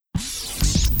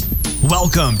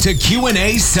Welcome to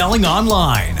Q&A Selling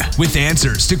Online, with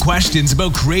answers to questions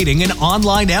about creating an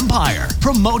online empire,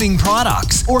 promoting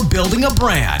products, or building a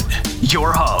brand.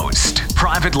 Your host,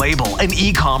 private label and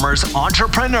e-commerce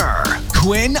entrepreneur,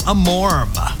 Quinn Amorm.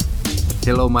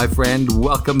 Hello, my friend.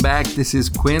 Welcome back. This is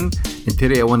Quinn, and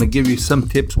today I want to give you some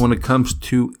tips when it comes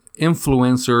to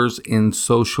influencers in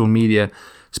social media,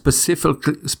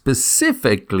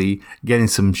 specifically getting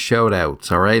some shout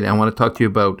outs. All right. I want to talk to you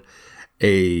about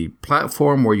a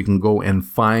platform where you can go and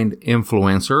find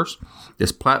influencers.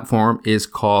 This platform is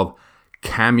called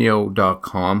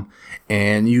Cameo.com,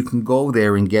 and you can go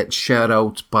there and get shout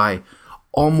outs by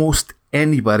almost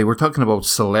anybody. We're talking about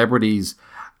celebrities,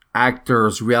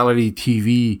 actors, reality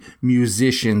TV,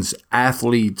 musicians,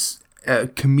 athletes,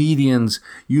 comedians,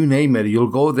 you name it.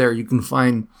 You'll go there, you can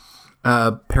find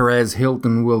Perez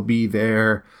Hilton will be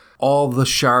there. All the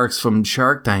sharks from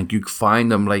Shark Tank, you can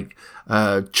find them, like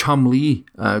Chum Lee.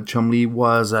 Chum Lee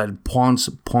was at Pawn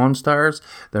Stars,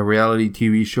 the reality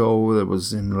TV show that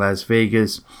was in Las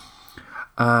Vegas.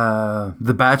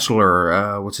 The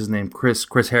Bachelor, what's his name?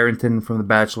 Chris Harrington from The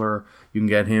Bachelor. You can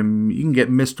get him. You can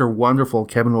get Mr. Wonderful,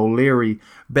 Kevin O'Leary,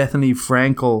 Bethany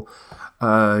Frankel,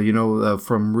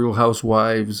 from Real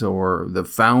Housewives, or the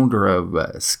founder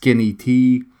of Skinny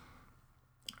Tea.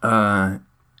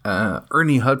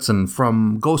 Ernie Hudson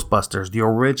from Ghostbusters, the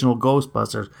original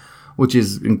Ghostbusters, which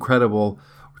is incredible.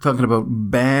 We're talking about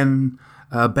Ben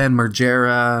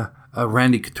Margera,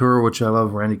 Randy Couture, which I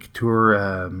love. Randy Couture,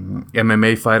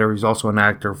 MMA fighter. He's also an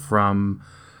actor from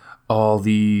all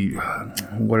the,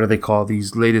 what do they call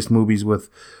these latest movies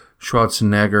with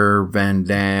Schwarzenegger, Van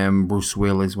Damme, Bruce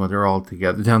Willis, when they're all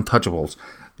together. They're Untouchables.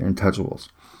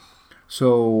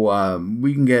 So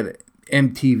we can get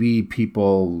MTV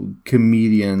people,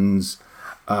 comedians,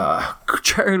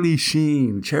 Charlie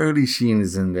Sheen. Charlie Sheen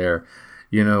is in there.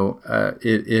 It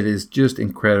is just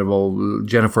incredible.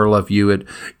 Jennifer Love Hewitt.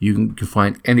 You can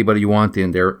find anybody you want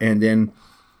in there. And then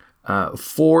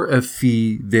for a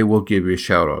fee, they will give you a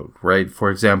shout out, right? For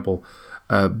example,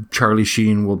 Charlie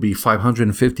Sheen will be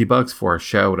 $550 for a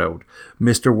shout out.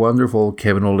 Mr. Wonderful,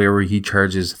 Kevin O'Leary, he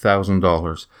charges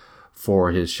 $1,000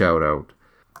 for his shout out.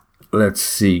 Let's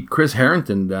see. Chris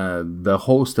Harrington, the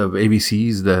host of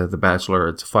ABC's The Bachelor,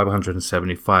 it's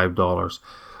 $575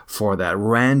 for that.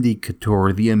 Randy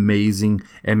Couture, the amazing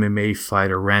MMA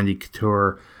fighter, Randy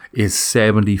Couture, is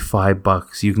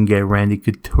 $75. You can get Randy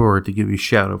Couture to give you a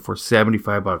shout out for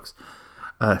 $75.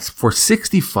 For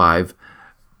 $65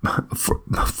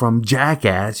 from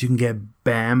Jackass, you can get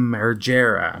Bam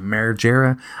Margera. I'm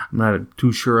not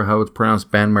too sure how it's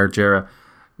pronounced, Bam Margera.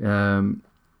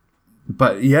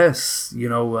 But yes,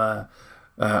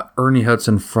 Ernie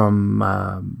Hudson from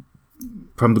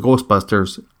the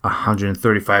Ghostbusters,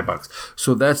 $135.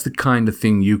 So that's the kind of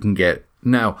thing you can get.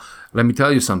 Now, let me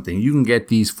tell you something. You can get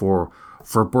these for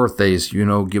birthdays.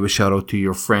 Give a shout out to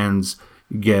your friends.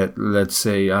 Get, let's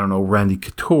say, I don't know, Randy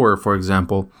Couture, for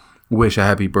example. Wish a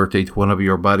happy birthday to one of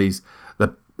your buddies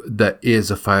that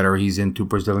is a fighter. He's into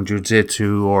Brazilian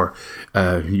Jiu-Jitsu, or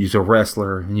he's a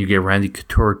wrestler, and you get Randy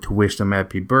Couture to wish them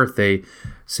happy birthday,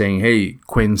 saying, hey,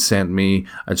 Quinn sent me,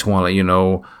 I just want to let you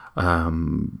know,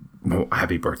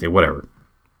 happy birthday, whatever.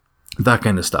 That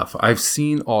kind of stuff. I've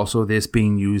seen also this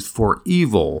being used for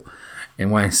evil,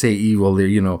 and when I say evil,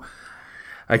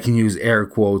 I can use air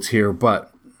quotes here,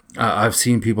 but I've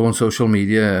seen people on social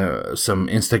media, some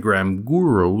Instagram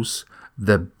gurus,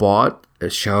 that bought a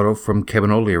shout out from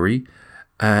Kevin O'Leary,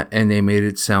 and they made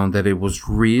it sound that it was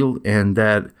real, and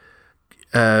that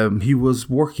he was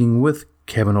working with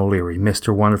Kevin O'Leary,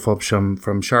 Mr. Wonderful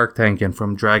from Shark Tank and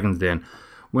from Dragon's Den,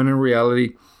 when in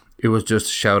reality it was just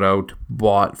a shout out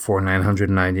bought for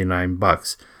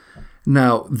 $999.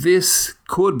 Now, this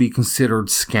could be considered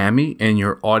scammy, and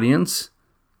your audience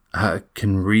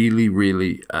can really,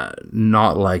 really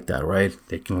not like that, right?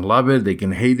 They can love it, they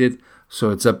can hate it.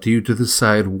 So it's up to you to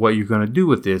decide what you're going to do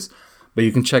with this. But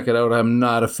you can check it out. I'm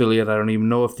not affiliate. I don't even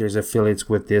know if there's affiliates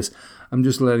with this. I'm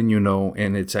just letting you know.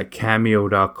 And it's at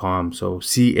Cameo.com. So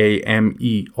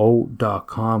Cameo.com.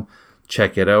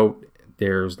 Check it out.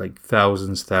 There's like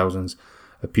thousands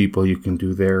of people you can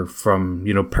do there, from,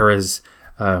 Perez,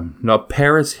 not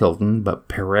Perez Hilton, but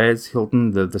Perez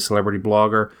Hilton, the celebrity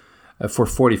blogger. For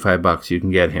 $45, you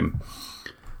can get him.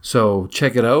 So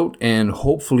check it out, and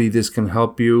hopefully this can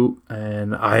help you.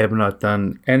 And I have not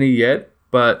done any yet,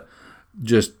 but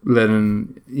just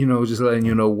letting you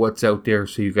know what's out there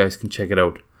so you guys can check it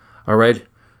out. All right.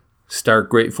 Start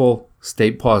grateful, stay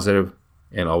positive,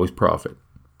 and always profit.